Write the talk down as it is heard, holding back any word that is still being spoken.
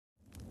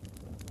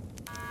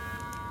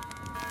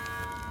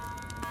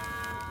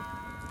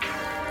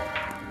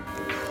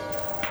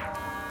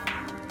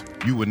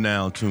You are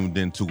now tuned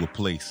into a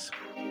place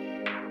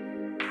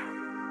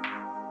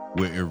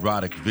where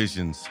erotic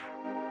visions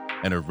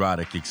and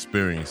erotic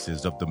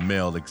experiences of the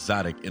male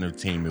exotic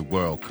entertainment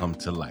world come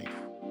to life.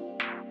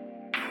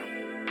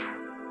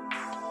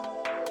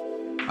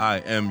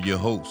 I am your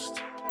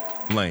host,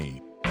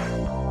 Flame.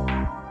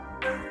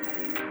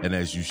 And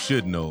as you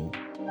should know,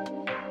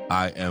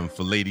 I am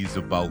for ladies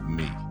about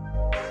me.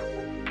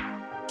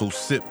 So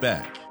sit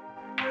back,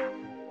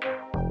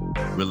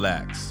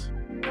 relax,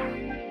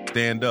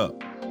 stand up,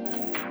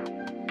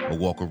 or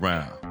walk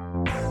around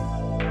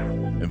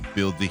and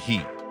feel the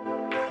heat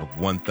of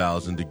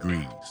 1,000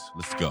 degrees.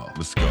 Let's go,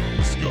 let's go,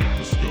 let's go,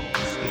 let's go,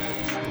 let's go,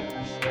 let's go.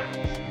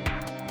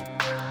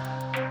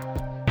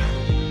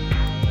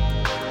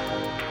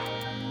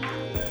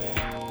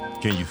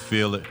 Can you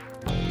feel it?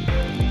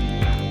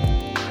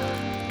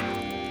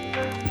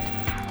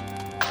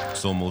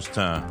 It's almost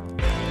time.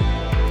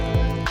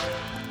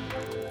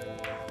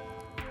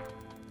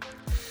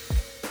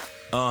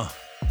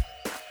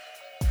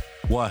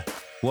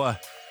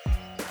 What?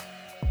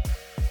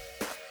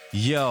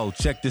 Yo,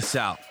 check this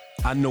out.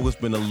 I know it's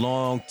been a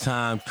long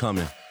time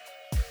coming.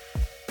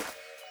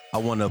 I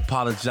want to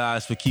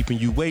apologize for keeping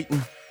you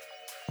waiting.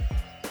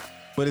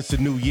 But it's a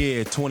new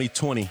year,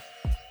 2020.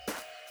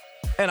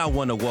 And I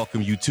want to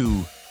welcome you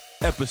to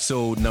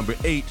episode number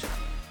 8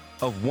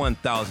 of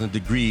 1,000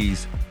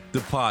 Degrees, the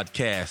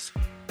podcast,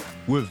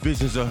 where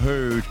visions are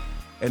heard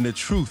and the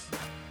truth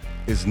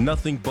is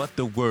nothing but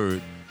the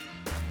word.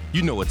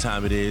 You know what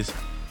time it is.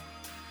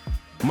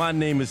 My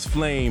name is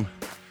Flame.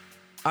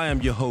 I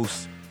am your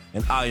host,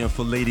 and I am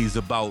for ladies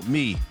about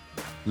me.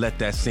 Let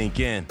that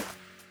sink in.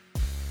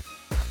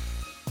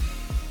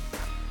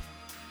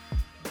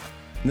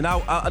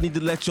 Now, I need to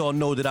let y'all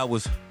know that I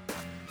was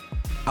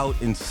out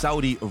in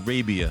Saudi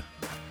Arabia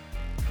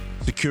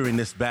securing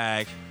this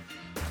bag.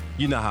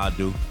 You know how I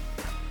do.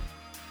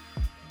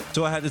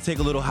 So I had to take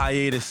a little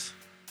hiatus.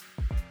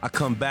 I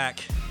come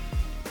back.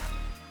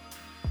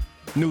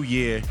 New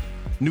year,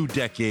 new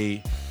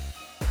decade.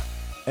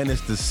 And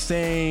it's the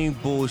same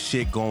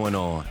bullshit going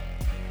on.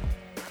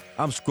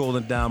 I'm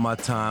scrolling down my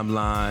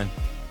timeline.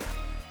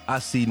 I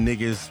see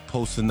niggas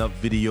posting up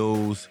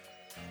videos.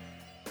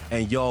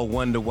 And y'all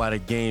wonder why the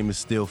game is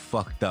still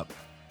fucked up.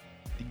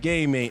 The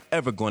game ain't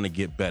ever going to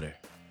get better.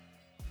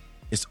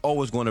 It's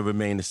always going to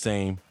remain the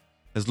same.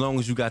 As long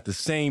as you got the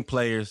same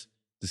players,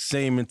 the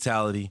same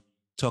mentality,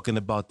 talking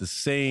about the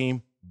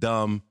same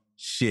dumb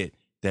shit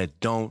that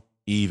don't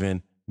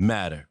even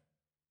matter.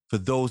 For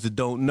those that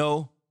don't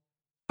know,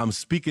 I'm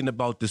speaking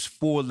about this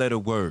 4-letter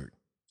word.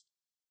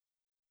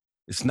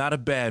 It's not a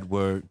bad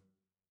word,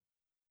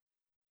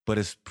 but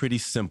it's pretty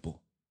simple.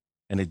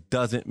 And it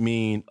doesn't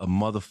mean a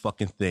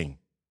motherfucking thing.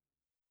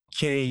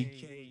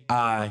 K-I-N-G.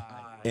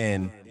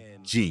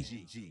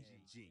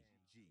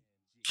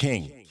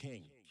 King.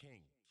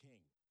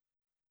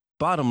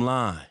 Bottom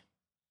line,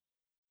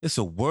 it's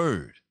a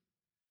word.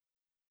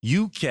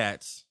 You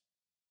cats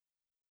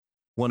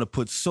want to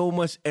put so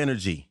much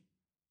energy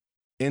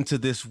into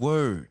this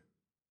word.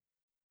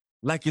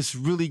 Like it's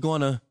really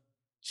gonna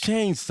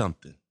change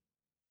something.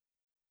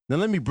 Now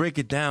let me break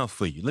it down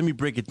for you.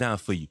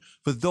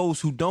 For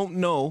those who don't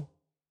know,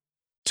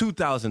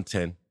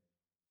 2010,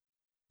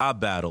 I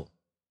battled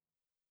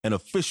an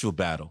official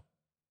battle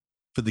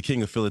for the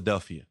King of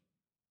Philadelphia.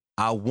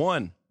 I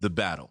won the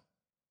battle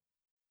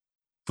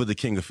for the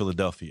King of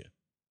Philadelphia.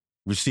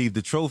 Received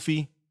the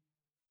trophy,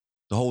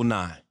 the whole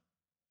 9.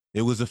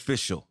 It was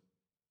official.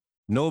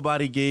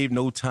 Nobody gave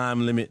no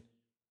time limit.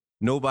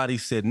 Nobody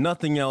said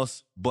nothing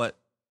else but,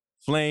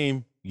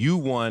 Flame, you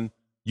won,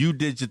 you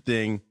did your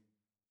thing,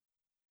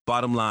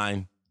 bottom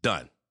line,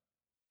 done.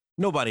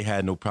 Nobody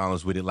had no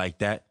problems with it like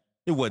that.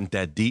 It wasn't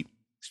that deep,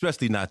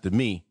 especially not to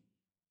me.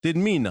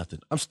 Didn't mean nothing.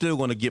 I'm still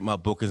going to get my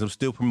bookings. I'm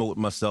still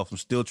promoting myself. I'm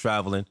still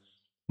traveling.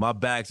 My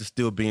bags are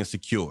still being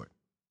secured.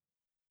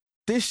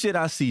 This shit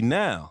I see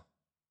now,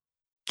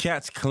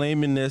 cats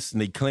claiming this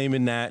and they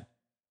claiming that.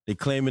 They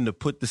claiming to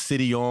put the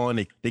city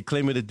on. They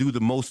claiming to do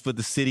the most for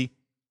the city.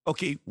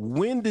 Okay,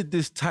 when did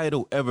this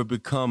title ever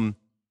become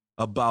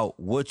about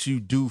what you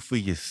do for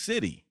your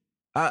city?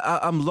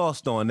 I'm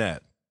lost on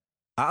that.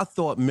 I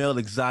thought male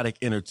exotic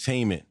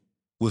entertainment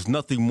was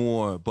nothing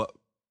more but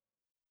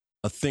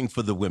a thing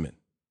for the women,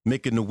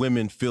 making the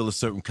women feel a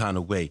certain kind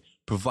of way,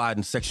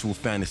 providing sexual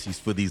fantasies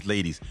for these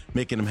ladies,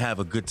 making them have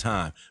a good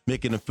time,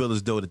 making them feel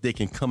as though that they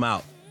can come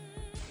out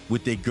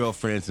with their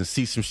girlfriends and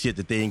see some shit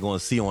that they ain't gonna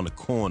see on the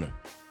corner,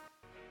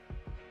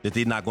 that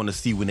they're not gonna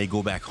see when they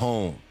go back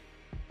home.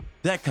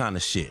 That kind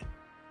of shit.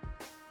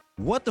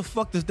 What the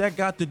fuck does that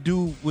got to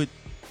do with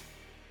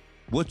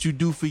what you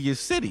do for your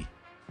city?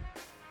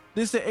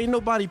 Listen, ain't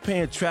nobody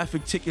paying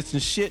traffic tickets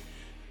and shit.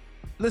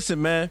 Listen,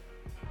 man,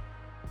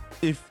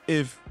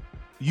 if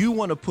you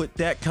want to put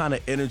that kind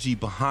of energy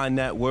behind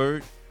that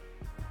word,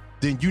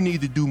 then you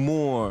need to do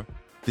more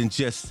than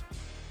just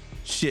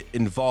shit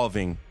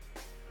involving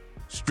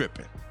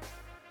stripping.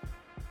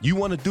 You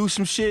want to do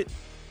some shit?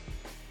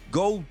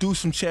 Go do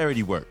some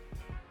charity work.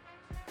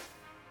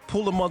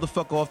 Pull a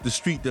motherfucker off the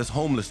street that's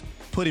homeless,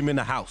 put him in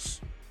the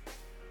house.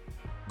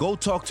 Go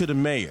talk to the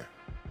mayor.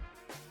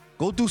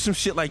 Go do some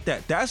shit like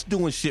that. That's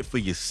doing shit for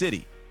your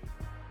city.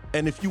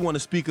 And if you want to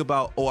speak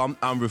about,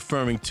 I'm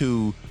referring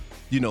to,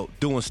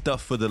 doing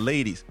stuff for the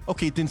ladies.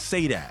 Okay, then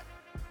say that.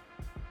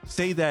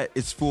 Say that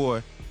it's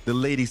for the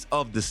ladies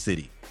of the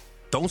city.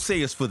 Don't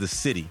say it's for the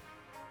city.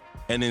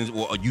 And then,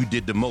 well, you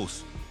did the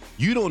most.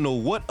 You don't know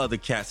what other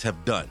cats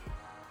have done.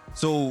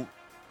 So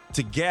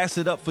to gas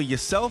it up for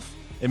yourself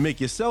and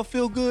make yourself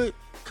feel good,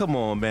 come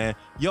on, man.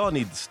 Y'all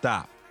need to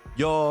stop.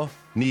 Y'all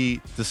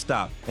need to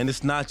stop. And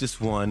it's not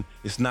just one.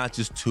 It's not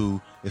just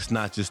two. It's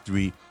not just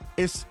three.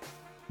 It's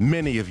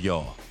many of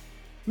y'all.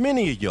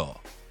 Many of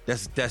y'all.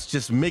 That's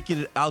just making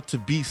it out to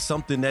be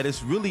something that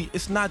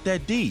it's not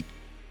that deep.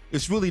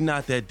 It's really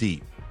not that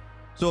deep.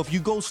 So if you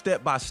go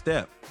step by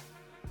step,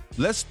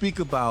 let's speak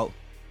about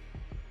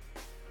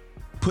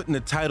putting the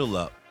title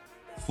up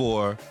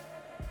for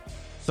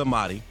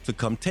somebody to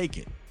come take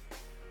it.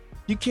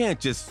 You can't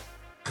just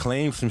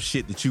claim some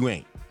shit that you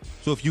ain't.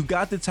 So if you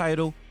got the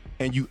title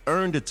and you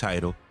earned the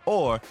title,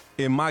 or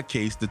in my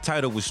case, the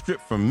title was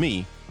stripped from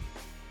me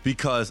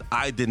because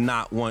I did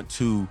not want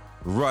to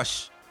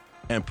rush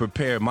and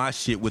prepare my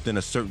shit within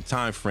a certain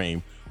time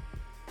frame.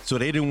 So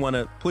they didn't want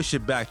to push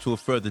it back to a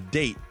further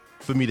date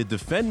for me to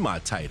defend my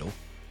title.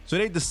 So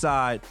they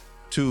decide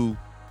to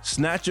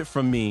snatch it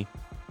from me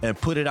and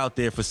put it out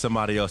there for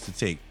somebody else to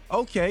take.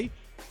 Okay,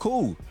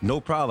 cool, no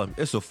problem.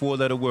 It's a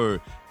 4-letter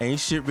word. Ain't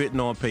shit written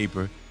on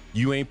paper.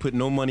 You ain't put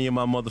no money in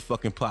my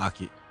motherfucking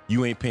pocket.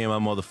 You ain't paying my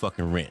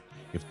motherfucking rent.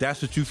 If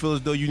that's what you feel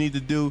as though you need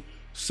to do,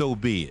 so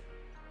be it.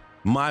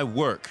 My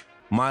work,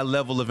 my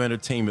level of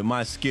entertainment,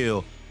 my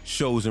skill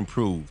shows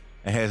improved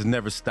and has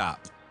never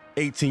stopped.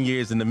 18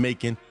 years in the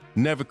making,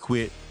 never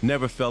quit,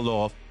 never fell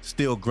off,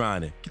 still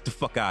grinding. Get the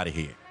fuck out of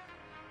here.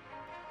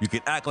 You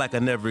can act like I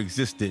never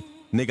existed.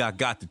 Nigga, I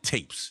got the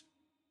tapes.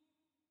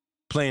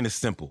 Plain and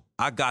simple.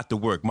 I got the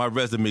work. My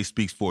resume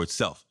speaks for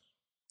itself.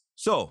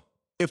 So,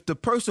 if the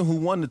person who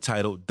won the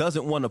title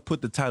doesn't want to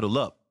put the title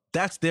up,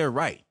 that's their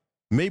right.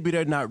 Maybe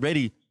they're not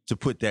ready to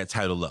put that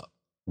title up.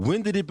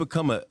 When did it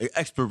become an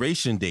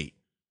expiration date?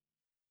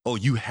 Oh,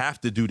 you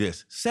have to do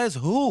this. Says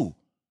who?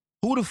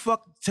 Who the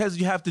fuck says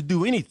you have to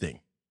do anything?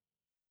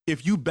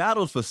 If you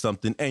battled for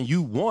something and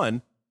you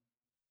won,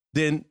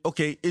 then,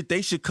 okay,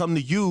 they should come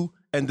to you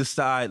and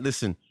decide,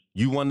 listen,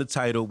 you won the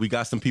title. We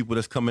got some people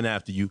that's coming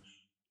after you.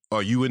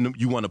 Are you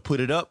you want to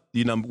put it up?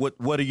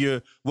 What are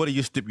your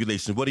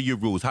stipulations? What are your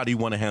rules? How do you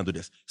want to handle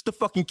this? It's the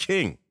fucking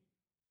king.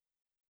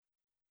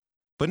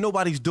 But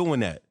nobody's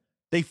doing that.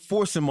 They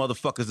forcing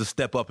motherfuckers to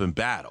step up and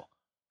battle.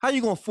 How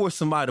you gonna force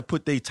somebody to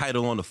put their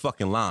title on the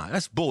fucking line?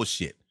 That's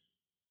bullshit.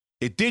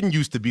 It didn't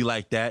used to be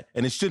like that,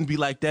 and it shouldn't be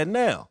like that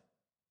now.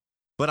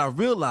 But I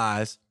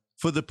realize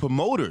for the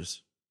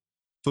promoters,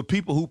 for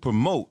people who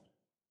promote,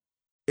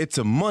 it's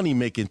a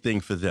money-making thing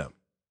for them.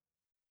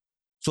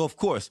 So, of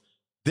course,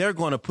 they're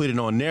going to put it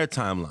on their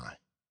timeline.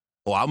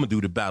 Oh, I'm going to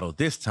do the battle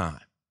this time.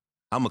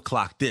 I'm going to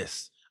clock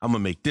this. I'm going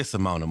to make this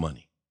amount of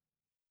money.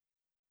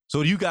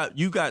 So you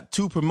got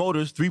 2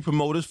 promoters, 3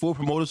 promoters, 4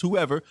 promoters,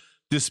 whoever,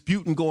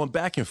 disputing, going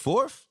back and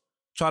forth,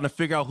 trying to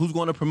figure out who's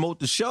going to promote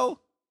the show.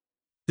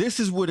 This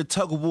is where the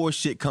tug of war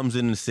shit comes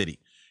in the city.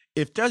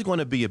 If there's going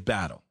to be a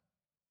battle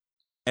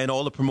and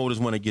all the promoters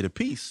want to get a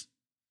piece,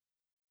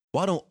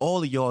 why don't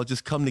all of y'all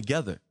just come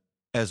together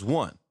as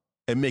one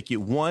and make it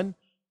one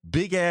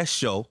big ass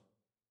show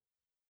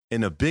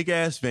in a big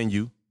ass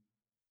venue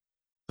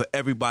for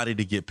everybody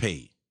to get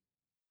paid?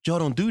 Y'all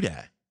don't do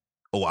that.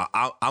 Oh,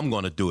 I'm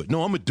going to do it.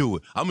 No, I'm going to do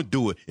it. I'm going to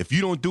do it. If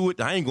you don't do it,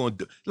 I ain't going to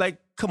do it. Like,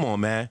 come on,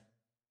 man.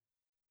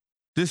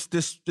 This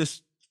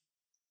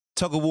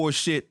tug of war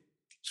shit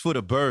is for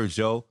the birds,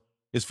 yo.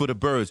 It's for the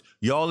birds.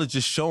 Y'all are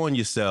just showing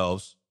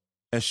yourselves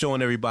and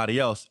showing everybody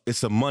else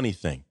it's a money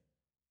thing.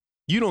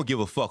 You don't give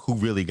a fuck who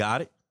really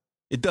got it.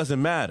 It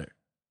doesn't matter.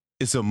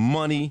 It's a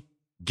money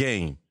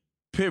game,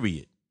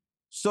 period.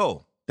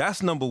 So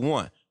that's number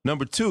one.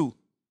 Number two,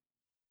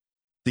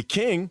 the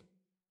king,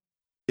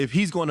 if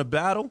he's going to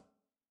battle,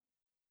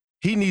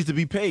 he needs to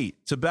be paid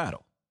to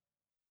battle.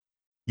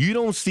 You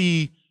don't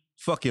see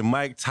fucking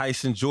Mike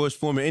Tyson, George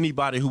Foreman,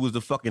 anybody who was the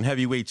fucking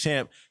heavyweight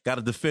champ got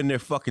to defend their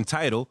fucking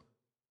title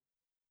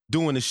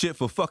doing the shit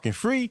for fucking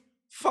free.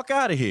 Fuck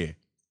out of here.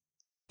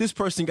 This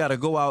person got to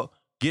go out,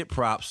 get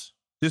props.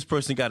 This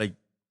person got to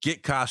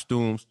get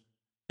costumes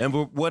and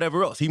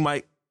whatever else. He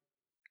might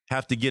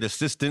have to get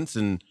assistance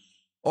and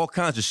all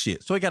kinds of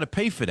shit. So he got to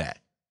pay for that.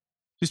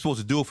 He's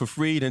supposed to do it for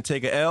free, then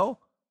take a L,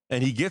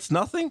 and he gets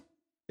nothing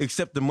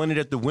except the money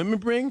that the women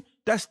bring.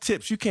 That's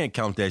tips. You can't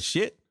count that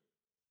shit.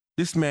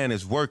 This man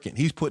is working.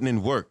 He's putting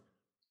in work.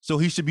 So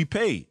he should be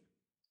paid.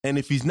 And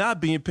if he's not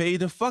being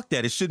paid, then fuck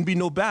that. It shouldn't be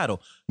no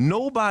battle.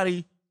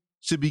 Nobody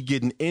should be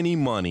getting any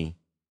money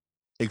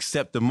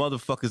except the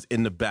motherfuckers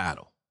in the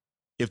battle.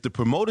 If the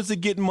promoters are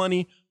getting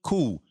money,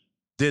 cool.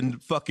 Then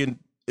fucking,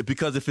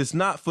 because if it's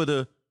not for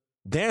the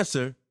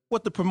dancer,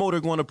 what the promoter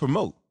going to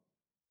promote?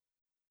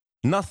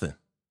 Nothing.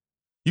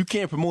 You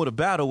can't promote a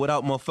battle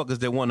without motherfuckers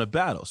that want to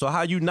battle. So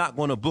how you not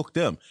going to book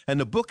them? And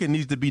the booking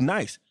needs to be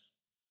nice.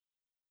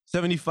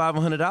 $75,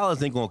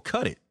 $100 ain't gonna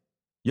cut it.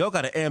 Y'all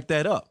gotta amp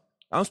that up.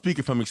 I'm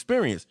speaking from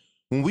experience.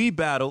 When we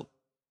battled,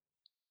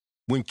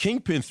 when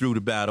Kingpin threw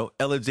the battle,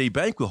 LJ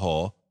Banquet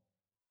Hall,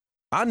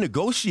 I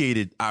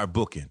negotiated our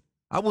booking.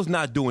 I was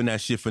not doing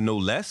that shit for no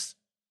less.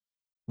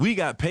 We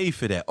got paid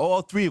for that.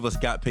 All three of us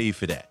got paid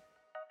for that.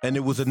 And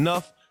it was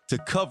enough to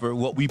cover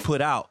what we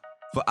put out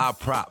for our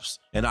props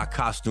and our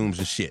costumes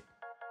and shit.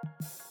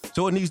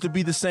 So it needs to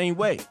be the same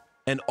way.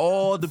 And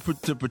all the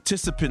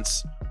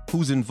participants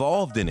who's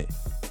involved in it,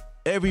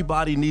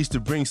 everybody needs to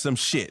bring some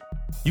shit.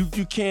 You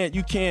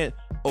can't,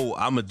 oh,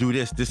 I'm gonna do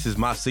this is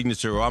my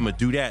signature, or I'm gonna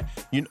do that.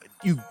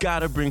 You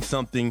gotta bring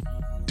something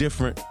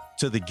different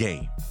to the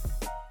game.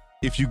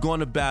 If you're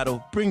gonna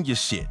battle, bring your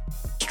shit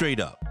straight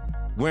up.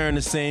 Wearing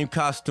the same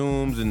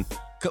costumes and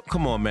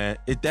come on, man.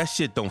 That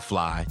shit don't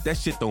fly. That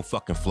shit don't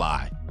fucking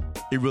fly.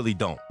 It really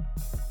don't.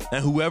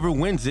 And whoever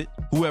wins it,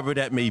 whoever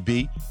that may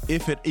be,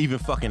 if it even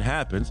fucking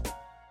happens,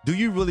 do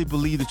you really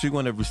believe that you're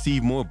gonna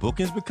receive more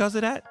bookings because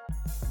of that?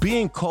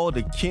 Being called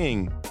a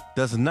king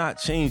does not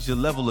change your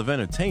level of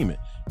entertainment.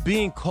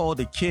 Being called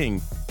a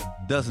king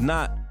does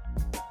not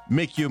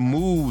make your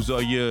moves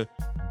or your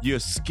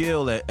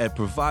skill at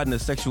providing a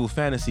sexual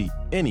fantasy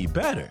any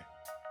better.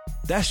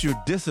 That's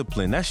your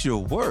discipline. That's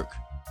your work.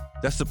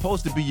 That's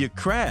supposed to be your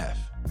craft.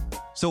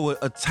 So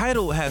a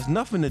title has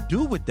nothing to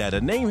do with that. A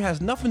name has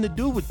nothing to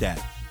do with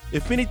that.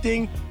 If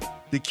anything,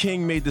 the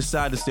king may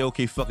decide to say,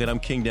 okay, fuck it, I'm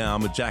king now.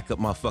 I'm gonna jack up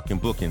my fucking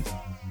bookings.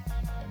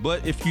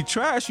 But if you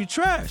trash, you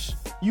trash.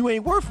 You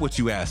ain't worth what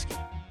you asking.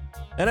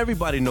 And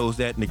everybody knows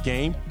that in the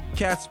game.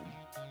 Cats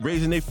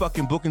raising their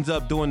fucking bookings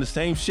up doing the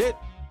same shit.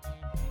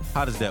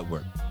 How does that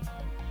work?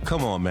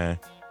 Come on, man.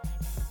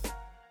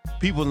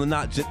 People are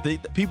not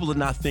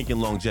thinking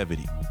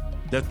longevity.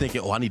 They're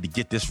thinking, oh, I need to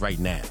get this right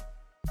now.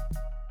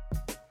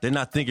 They're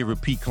not thinking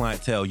repeat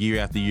clientele year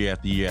after year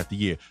after year after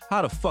year.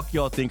 How the fuck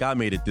y'all think I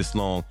made it this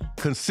long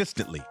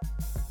consistently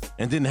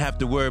and didn't have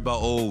to worry about,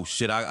 oh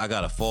shit, I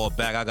gotta fall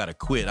back, I gotta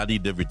quit, I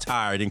need to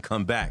retire and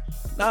come back?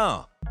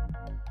 Nah,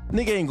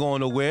 nigga ain't going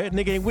nowhere,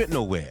 nigga ain't went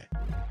nowhere.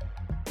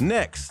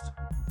 Next,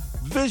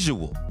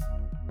 visual.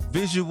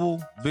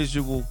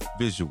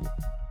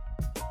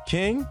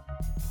 King,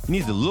 you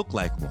need to look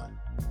like one.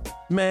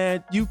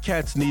 Man, you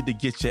cats need to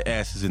get your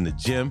asses in the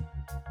gym.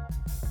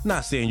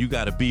 Not saying you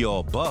gotta be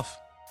all buff,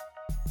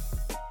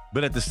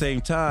 but at the same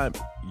time,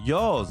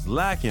 y'all's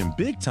lacking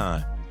big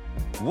time.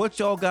 What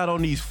y'all got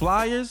on these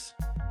flyers?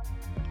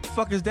 The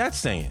fuck is that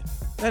saying?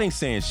 That ain't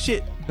saying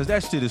shit, because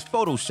that shit is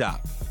Photoshop,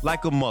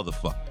 like a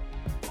motherfucker.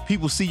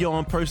 People see y'all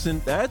in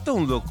person, that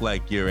don't look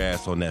like your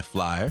ass on that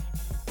flyer.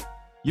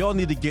 Y'all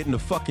need to get in the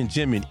fucking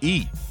gym and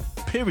eat,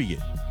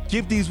 period.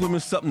 Give these women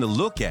something to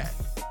look at.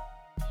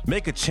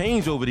 Make a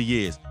change over the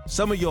years.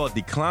 Some of y'all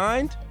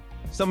declined,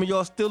 some of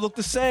y'all still look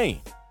the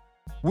same.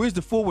 Where's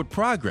the forward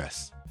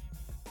progress?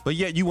 But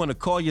yet you want to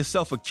call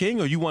yourself a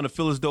king, or you want to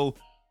feel as though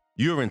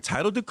you're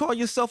entitled to call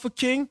yourself a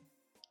king?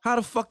 How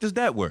the fuck does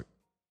that work?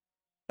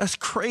 That's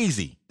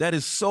crazy. That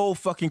is so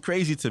fucking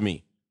crazy to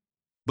me.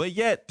 But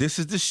yet, this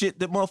is the shit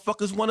that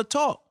motherfuckers want to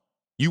talk.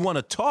 You want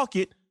to talk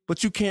it,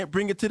 but you can't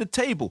bring it to the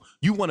table.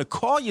 You want to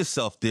call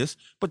yourself this,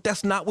 but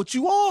that's not what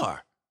you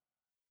are.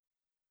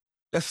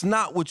 That's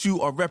not what you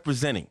are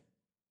representing.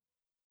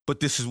 But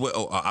this is what,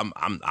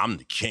 I'm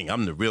the king.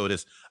 I'm the real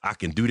this. I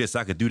can do this.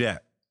 I can do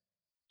that.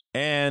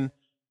 And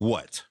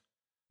what?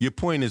 Your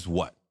point is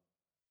what?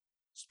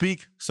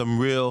 Speak some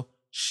real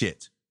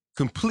shit.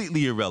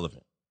 Completely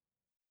irrelevant.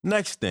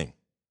 Next thing,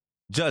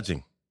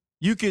 judging.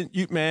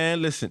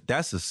 Man, listen,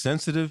 that's a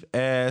sensitive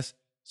ass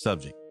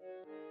subject.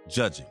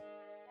 Judging.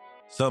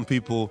 Some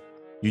people,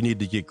 you need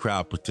to get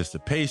crowd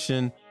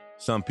participation.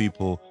 Some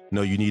people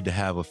know you need to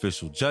have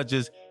official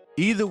judges.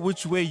 Either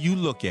which way you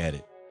look at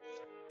it,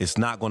 it's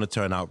not going to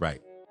turn out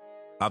right.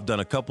 I've done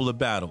a couple of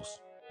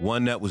battles.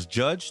 One that was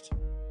judged.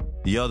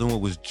 The other one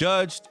was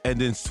judged and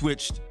then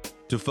switched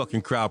to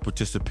fucking crowd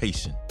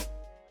participation.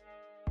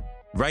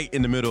 Right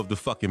in the middle of the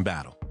fucking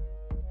battle.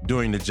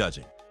 During the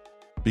judging.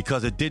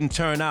 Because it didn't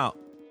turn out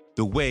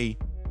the way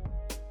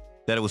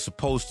that it was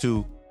supposed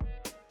to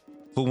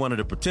for one of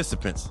the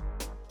participants.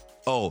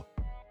 Oh,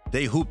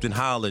 they hooped and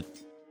hollered.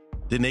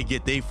 Then they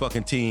get their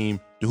fucking team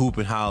to hoop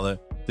and holler.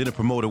 Then the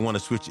promoter want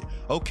to switch it.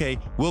 Okay,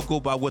 we'll go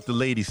by what the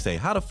ladies say.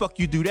 How the fuck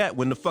you do that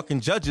when the fucking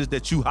judges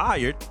that you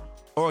hired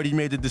already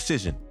made the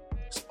decision?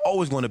 It's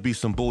always going to be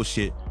some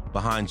bullshit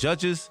behind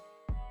judges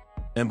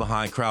and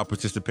behind crowd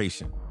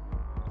participation.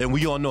 And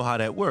we all know how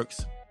that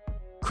works.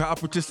 Crowd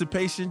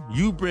participation,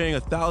 you bring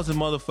 1,000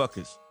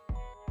 motherfuckers.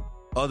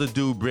 Other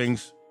dude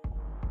brings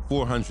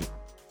 400.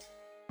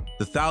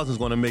 The 1,000's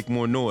going to make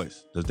more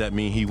noise. Does that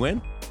mean he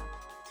win?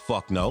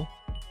 Fuck no.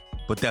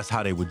 But that's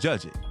how they would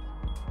judge it.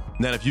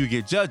 Now, if you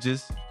get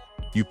judges,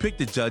 you pick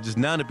the judges,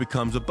 now it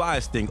becomes a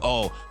bias thing.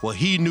 Oh, well,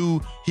 he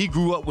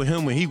grew up with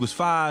him when he was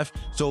 5,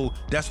 so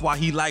that's why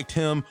he liked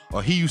him,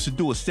 or he used to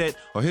do a set,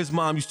 or his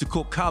mom used to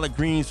cook collard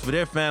greens for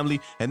their family,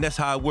 and that's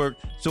how it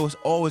worked. So it's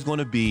always going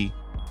to be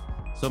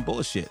some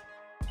bullshit.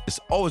 It's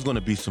always going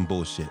to be some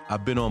bullshit.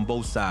 I've been on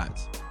both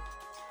sides.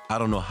 I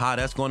don't know how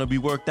that's going to be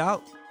worked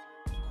out,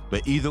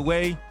 But either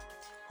way,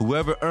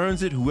 whoever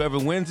earns it, whoever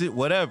wins it,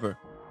 whatever,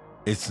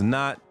 it's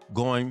not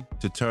going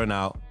to turn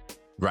out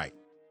right.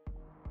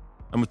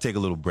 I'm going to take a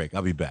little break.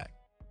 I'll be back.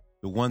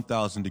 The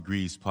 1000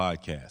 Degrees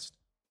podcast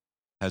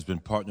has been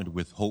partnered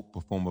with Hope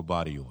Performer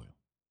Body Oil.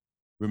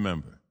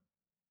 Remember,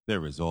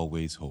 there is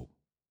always hope.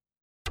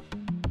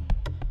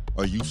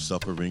 Are you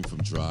suffering from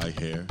dry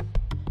hair,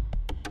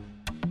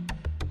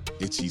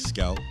 itchy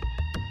scalp,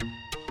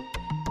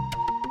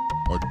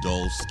 or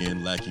dull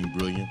skin lacking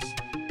brilliance?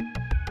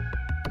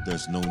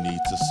 There's no need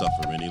to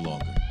suffer any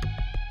longer.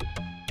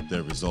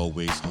 There is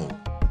always hope.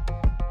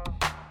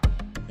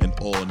 An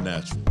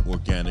all-natural,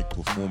 organic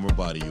Performer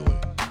Body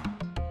Oil,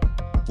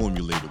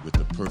 formulated with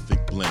the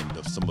perfect blend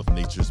of some of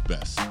nature's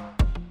best,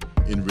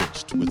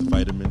 enriched with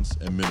vitamins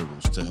and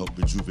minerals to help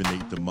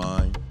rejuvenate the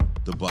mind,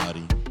 the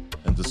body,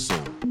 and the soul,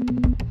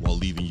 while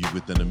leaving you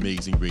with an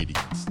amazing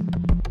radiance.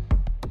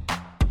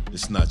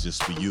 It's not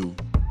just for you,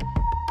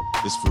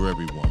 it's for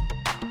everyone.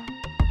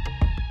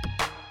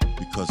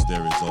 Because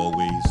there is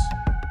always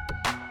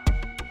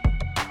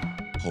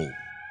hope.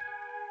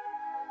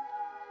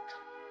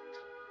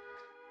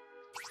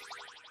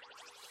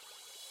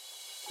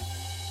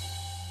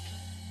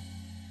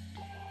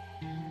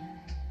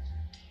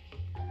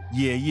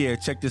 Yeah,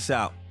 check this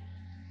out.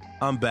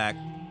 I'm back.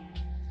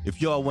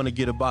 If y'all want to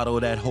get a bottle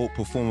of that Hope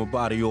Performer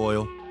Body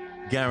Oil,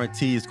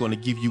 guarantee it's going to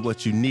give you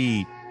what you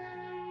need.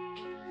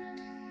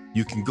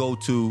 You can go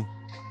to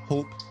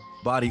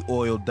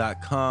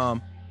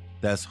hopebodyoil.com.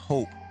 That's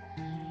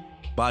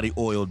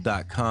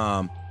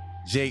hopebodyoil.com.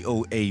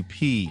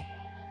 JOAP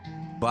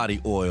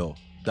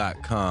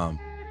bodyoil.com.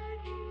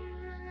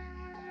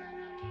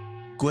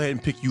 Go ahead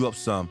and pick you up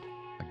some.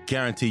 I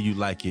guarantee you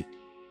like it.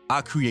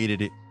 I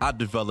created it. I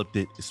developed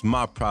it. It's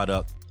my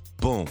product.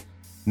 Boom.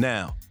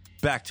 Now,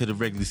 back to the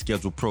regularly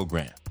scheduled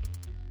program.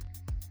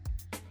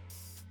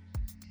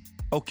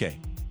 Okay,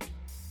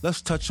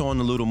 let's touch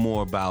on a little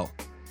more about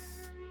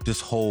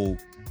this whole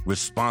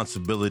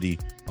responsibility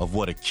of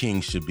what a king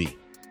should be.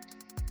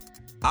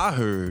 I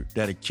heard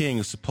that a king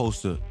is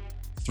supposed to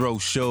throw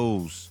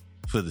shows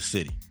for the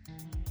city,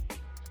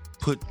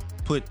 put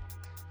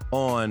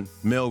on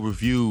male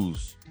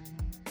reviews.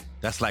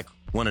 That's like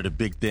one of the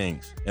big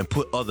things, and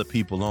put other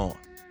people on.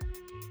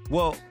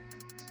 Well,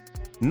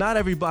 not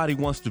everybody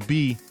wants to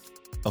be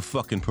a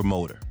fucking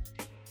promoter.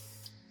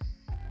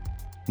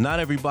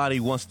 Not everybody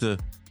wants to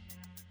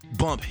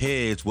bump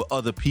heads with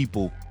other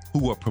people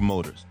who are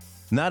promoters.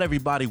 Not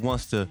everybody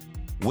wants to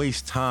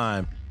waste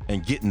time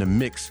and get in the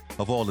mix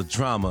of all the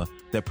drama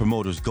that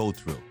promoters go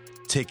through,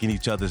 taking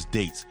each other's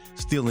dates,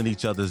 stealing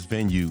each other's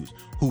venues,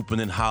 hooping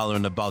and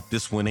hollering about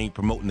this one ain't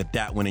promoting to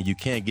that one and you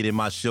can't get in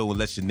my show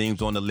unless your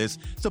name's on the list.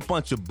 It's a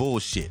bunch of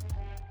bullshit.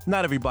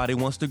 Not everybody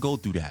wants to go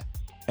through that.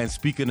 And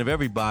speaking of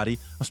everybody,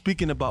 I'm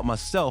speaking about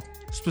myself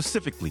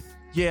specifically.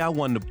 Yeah, I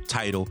won the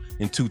title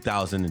in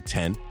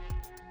 2010.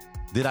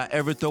 Did I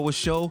ever throw a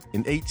show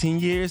in 18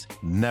 years?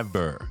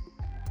 Never.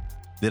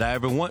 Did I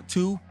ever want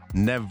to?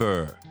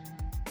 Never.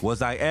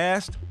 Was I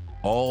asked?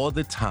 All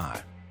the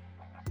time.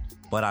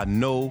 But I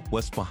know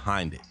what's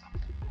behind it.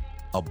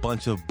 A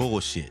bunch of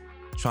bullshit.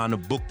 Trying to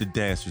book the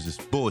dancers is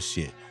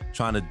bullshit.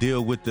 Trying to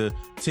deal with the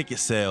ticket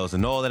sales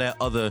and all of that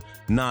other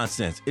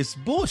nonsense. It's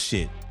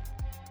bullshit.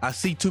 I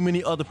see too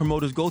many other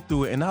promoters go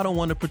through it and I don't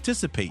want to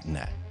participate in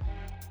that.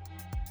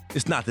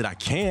 It's not that I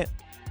can't.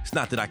 It's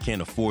not that I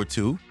can't afford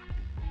to.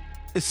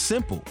 It's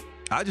simple.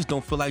 I just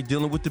don't feel like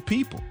dealing with the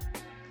people.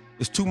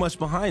 It's too much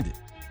behind it.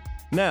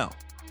 Now,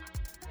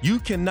 you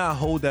cannot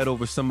hold that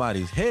over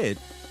somebody's head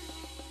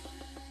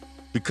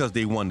because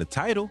they won the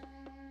title.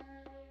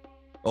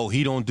 Oh,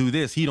 he don't do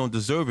this. He don't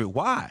deserve it.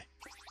 Why?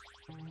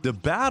 The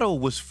battle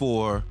was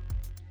for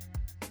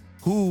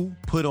who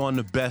put on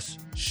the best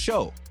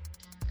show.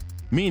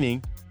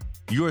 Meaning,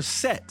 your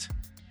set,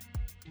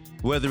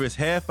 whether it's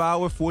half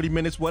hour, 40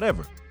 minutes,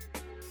 whatever.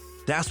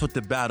 That's what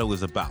the battle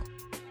is about.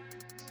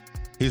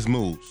 His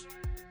moves,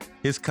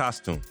 his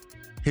costume,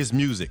 his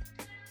music,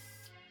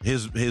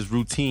 his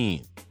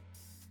routine.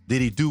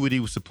 Did he do what he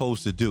was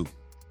supposed to do?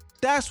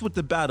 That's what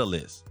the battle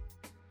is.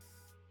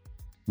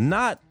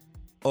 Not,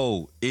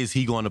 oh, is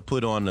he going to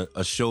put on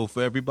a show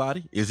for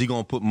everybody? Is he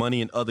going to put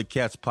money in other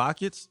cats'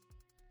 pockets?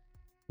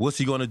 What's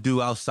he going to do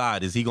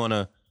outside? Is he going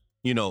to,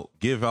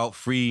 give out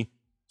free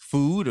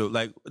food or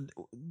like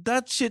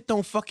that shit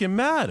don't fucking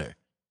matter.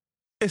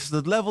 It's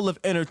the level of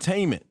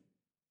entertainment.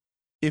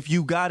 If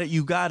you got it,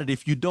 you got it.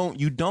 If you don't,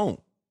 you don't.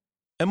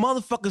 And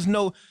motherfuckers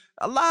know,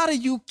 a lot of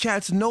you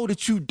cats know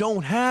that you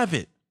don't have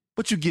it,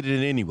 but you get it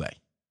in anyway.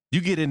 You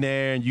get in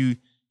there and you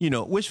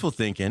wishful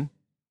thinking,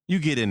 you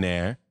get in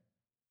there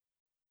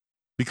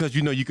because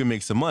you know you can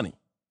make some money,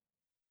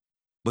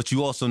 but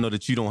you also know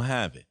that you don't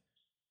have it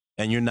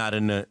and you're not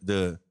in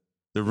the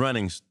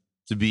runnings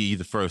to be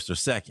either first or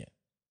second.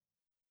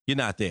 You're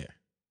not there,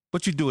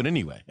 but you do it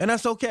anyway. And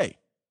that's okay.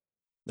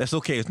 That's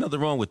okay. There's nothing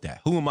wrong with that.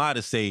 Who am I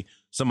to say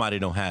somebody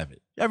don't have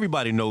it?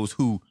 Everybody knows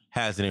who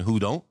has it and who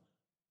don't.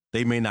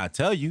 They may not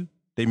tell you.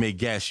 They may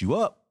gas you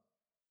up,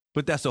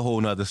 but that's a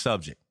whole nother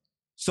subject.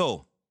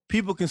 So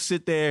people can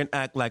sit there and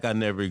act like I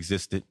never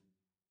existed.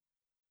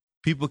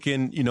 People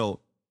can,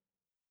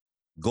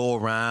 go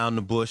around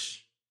the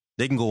bush.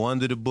 They can go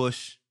under the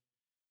bush.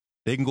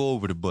 They can go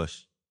over the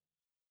bush.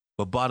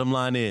 But bottom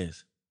line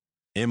is,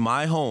 in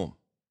my home,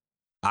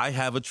 I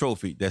have a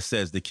trophy that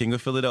says the King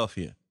of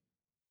Philadelphia,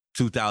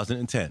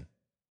 2010.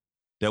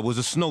 There was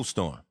a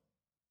snowstorm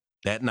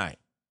that night.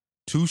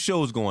 2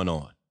 shows going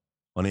on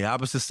the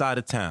opposite side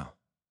of town.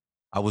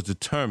 I was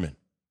determined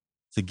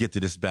to get to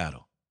this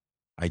battle.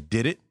 I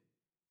did it.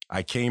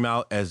 I came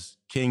out as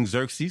King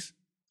Xerxes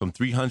from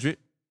 300,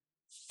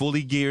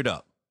 fully geared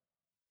up.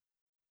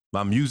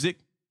 My music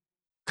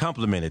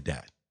complemented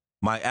that.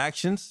 My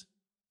actions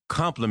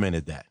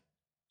complemented that.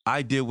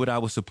 I did what I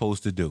was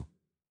supposed to do.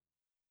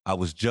 I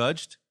was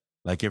judged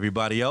like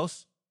everybody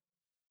else,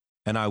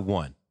 and I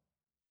won.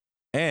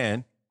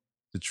 And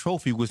the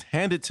trophy was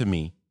handed to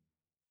me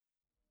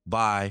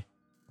by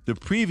the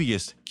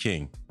previous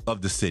king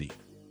of the city.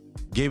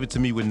 Gave it to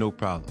me with no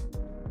problem.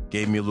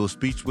 Gave me a little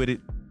speech with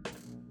it.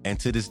 And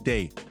to this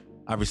day,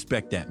 I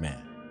respect that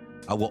man.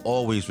 I will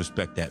always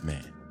respect that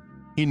man.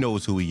 He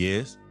knows who he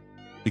is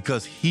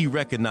because he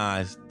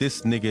recognized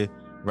this nigga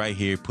right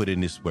here put in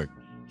this work.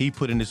 He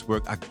put in this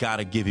work. I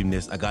gotta give him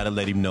this. I gotta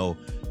let him know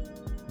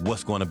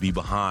what's gonna be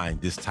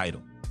behind this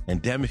title.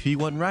 And damn if he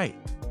wasn't right.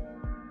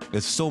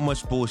 There's so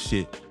much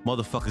bullshit.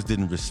 Motherfuckers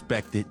didn't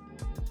respect it.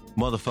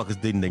 Motherfuckers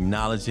didn't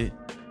acknowledge it.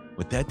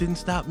 But that didn't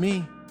stop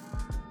me.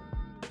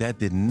 That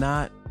did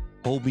not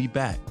hold me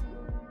back.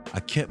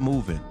 I kept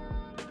moving.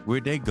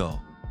 Where'd they go?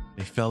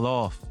 They fell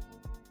off.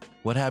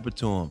 What happened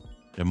to them?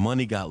 Their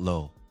money got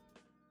low.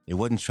 They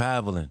wasn't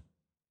traveling.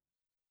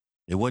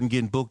 They wasn't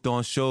getting booked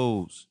on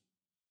shows.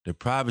 Their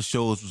private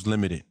shows was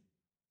limited.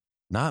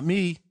 Not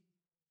me.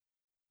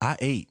 I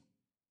ate.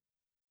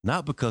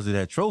 Not because of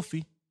that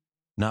trophy.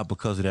 Not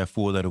because of that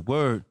 4-letter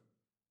word.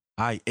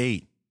 I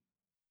ate.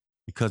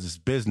 Because it's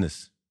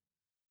business.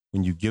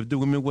 When you give the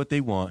women what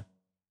they want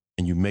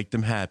and you make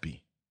them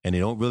happy and they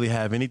don't really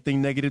have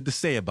anything negative to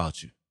say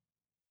about you,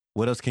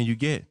 what else can you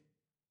get?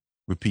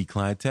 Repeat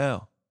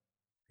clientele.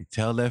 They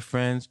tell their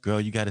friends, girl,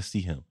 you got to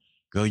see him.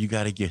 Girl, you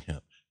got to get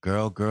him.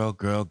 Girl, girl,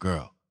 girl,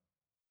 girl.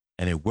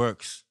 And it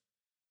works.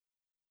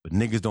 But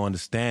niggas don't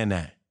understand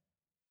that.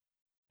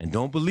 And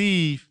don't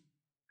believe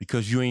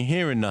because you ain't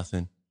hearing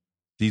nothing,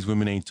 these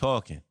women ain't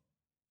talking.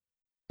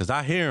 Because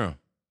I hear them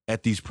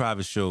at these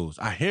private shows.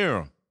 I hear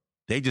them.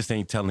 They just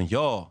ain't telling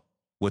y'all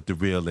what the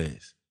real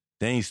is.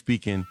 They ain't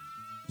speaking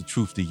the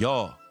truth to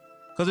y'all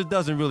because it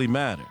doesn't really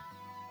matter.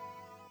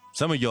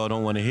 Some of y'all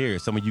don't want to hear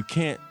it. Some of you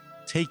can't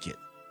take it,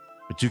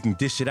 but you can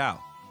dish it out.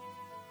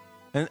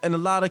 And a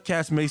lot of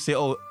cats may say,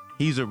 oh,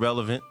 he's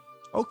irrelevant.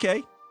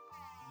 Okay,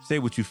 say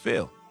what you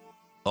feel.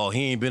 Oh,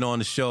 he ain't been on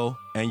the show.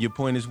 And your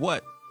point is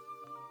what?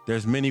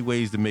 There's many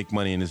ways to make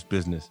money in this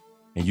business.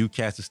 And you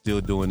cats are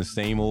still doing the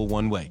same old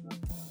one way.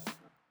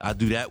 I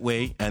do that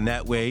way and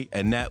that way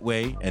and that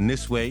way and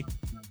this way.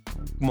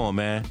 Come on,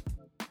 man.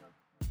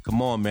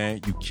 Come on,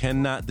 man. You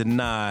cannot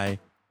deny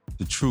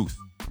the truth.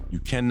 You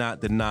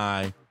cannot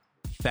deny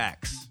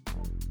facts.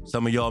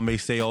 Some of y'all may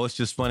say, oh, it's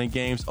just fun and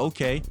games.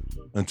 Okay,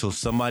 until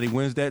somebody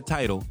wins that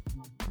title,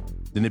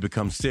 then it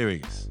becomes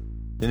serious.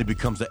 Then it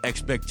becomes an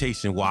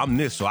expectation. Well, I'm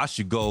this, so I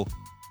should go.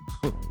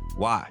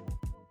 Why?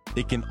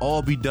 It can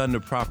all be done the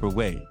proper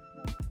way.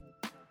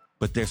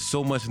 But there's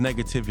so much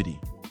negativity.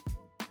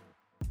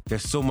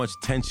 There's so much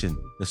tension.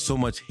 There's so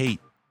much hate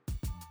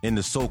in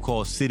the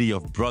so-called city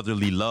of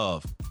brotherly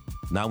love.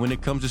 Now, when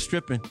it comes to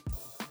stripping,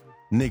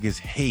 niggas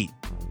hate.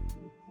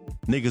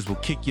 Niggas will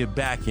kick your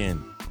back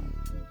in,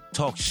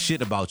 talk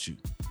shit about you.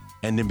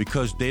 And then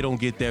because they don't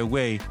get their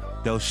way,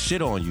 they'll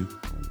shit on you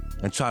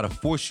and try to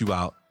force you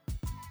out.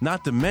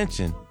 Not to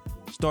mention,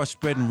 start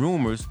spreading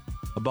rumors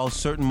about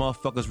certain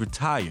motherfuckers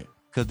retired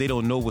because they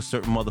don't know what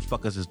certain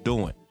motherfuckers is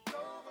doing.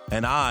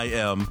 And I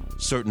am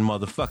certain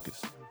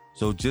motherfuckers.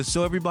 So just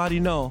so everybody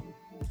know,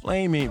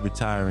 Flame ain't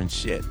retiring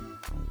shit.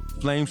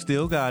 Flame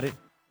still got it.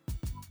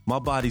 My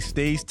body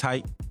stays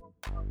tight.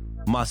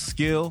 My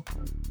skill,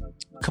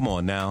 come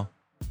on now.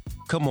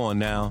 Come on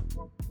now.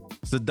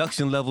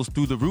 Seduction levels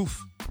through the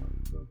roof.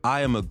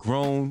 I am a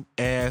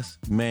grown-ass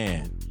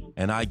man,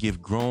 and I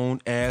give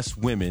grown-ass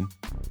women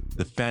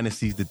the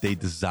fantasies that they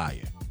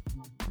desire.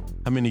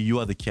 How many of you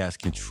other cats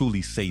can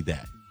truly say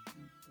that?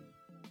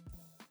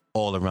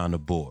 All around the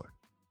board.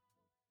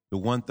 The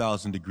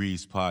 1000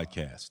 Degrees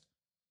podcast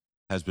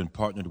has been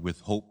partnered with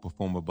Hope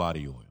Performer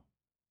Body Oil.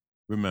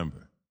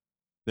 Remember,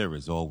 there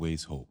is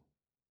always hope.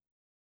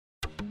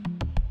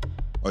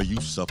 Are you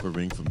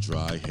suffering from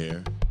dry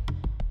hair,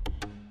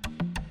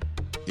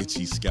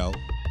 itchy scalp,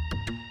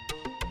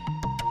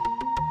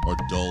 or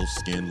dull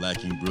skin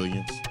lacking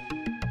brilliance?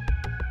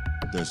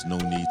 There's no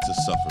need to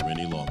suffer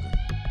any longer.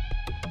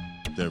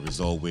 There is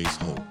always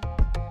hope.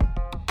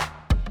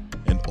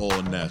 An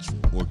all-natural,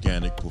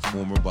 organic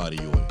Performer Body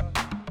Oil,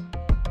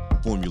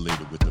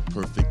 formulated with the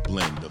perfect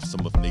blend of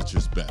some of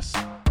nature's best,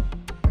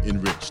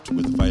 enriched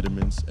with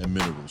vitamins and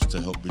minerals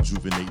to help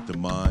rejuvenate the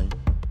mind,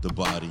 the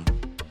body,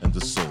 and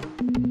the soul,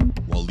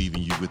 while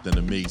leaving you with an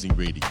amazing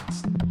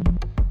radiance.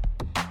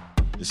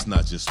 It's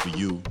not just for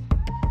you,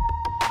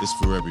 is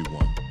for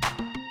everyone.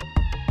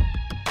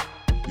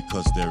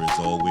 Because there is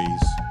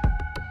always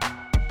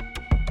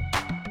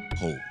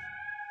hope.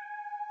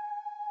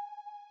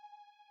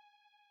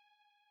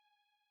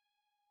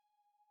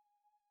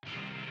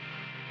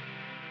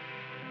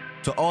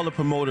 To all the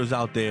promoters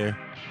out there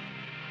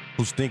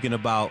who's thinking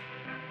about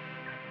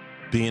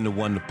being the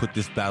one to put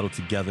this battle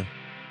together,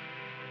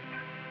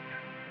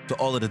 to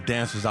all of the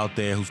dancers out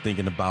there who's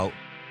thinking about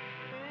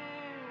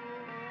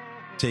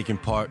taking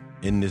part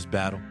in this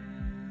battle,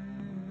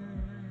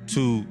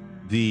 to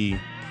the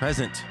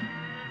present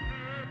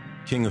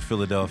King of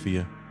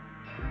Philadelphia,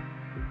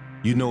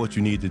 you know what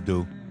you need to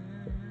do.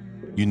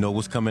 You know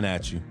what's coming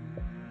at you.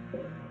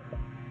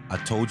 I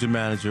told your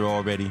manager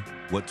already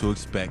what to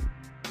expect.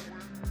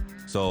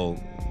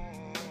 So,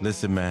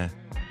 listen, man,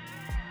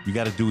 you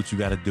got to do what you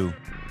got to do.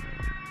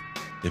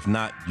 If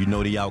not, you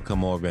know the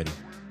outcome already.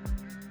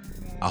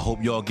 I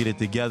hope y'all get it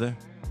together.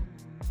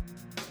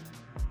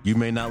 You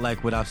may not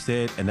like what I've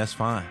said, and that's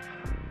fine.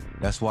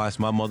 That's why it's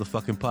my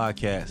motherfucking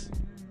podcast.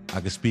 I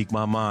can speak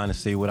my mind and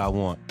say what I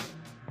want.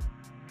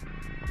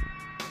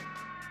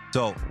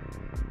 So,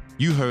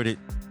 you heard it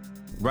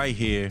right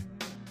here.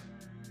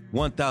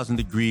 1000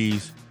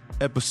 Degrees,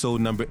 episode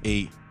number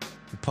 8,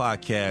 the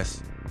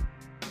podcast.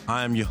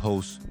 I am your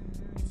host,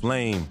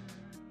 Flame,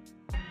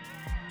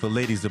 for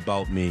Ladies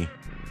About Me.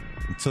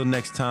 Until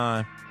next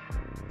time,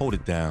 hold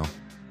it down.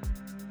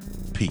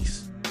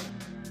 Peace.